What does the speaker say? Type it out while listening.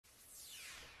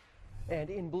And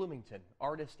in Bloomington,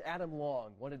 artist Adam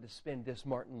Long wanted to spend this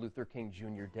Martin Luther King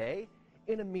Jr. Day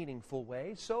in a meaningful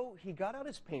way, so he got out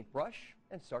his paintbrush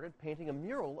and started painting a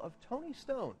mural of Toni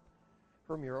Stone.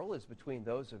 Her mural is between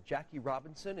those of Jackie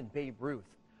Robinson and Babe Ruth.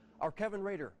 Our Kevin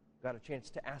Rader got a chance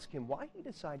to ask him why he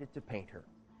decided to paint her.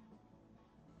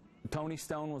 Toni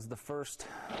Stone was the first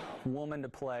woman to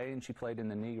play, and she played in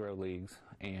the Negro Leagues,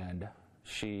 and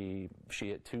she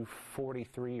hit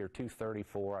 243 or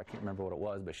 234, I can't remember what it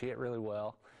was, but she hit really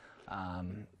well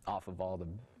off of all the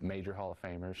major Hall of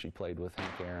Famers. She played with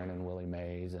Hank Aaron and Willie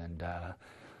Mays and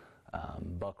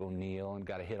Buck O'Neil, and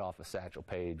got a hit off of Satchel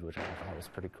Paige, which I thought was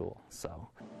pretty cool. So.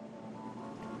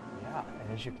 Yeah,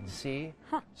 and as you can see,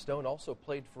 Stone also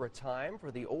played for a time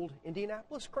for the old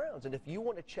Indianapolis Crowns, and if you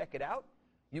want to check it out,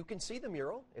 you can see the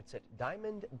mural. It's at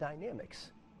Diamond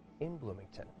Dynamics in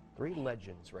Bloomington. 3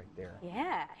 legends right there.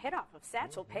 Yeah, hit off of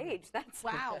Satchel Paige. That's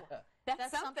wow.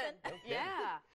 That's something.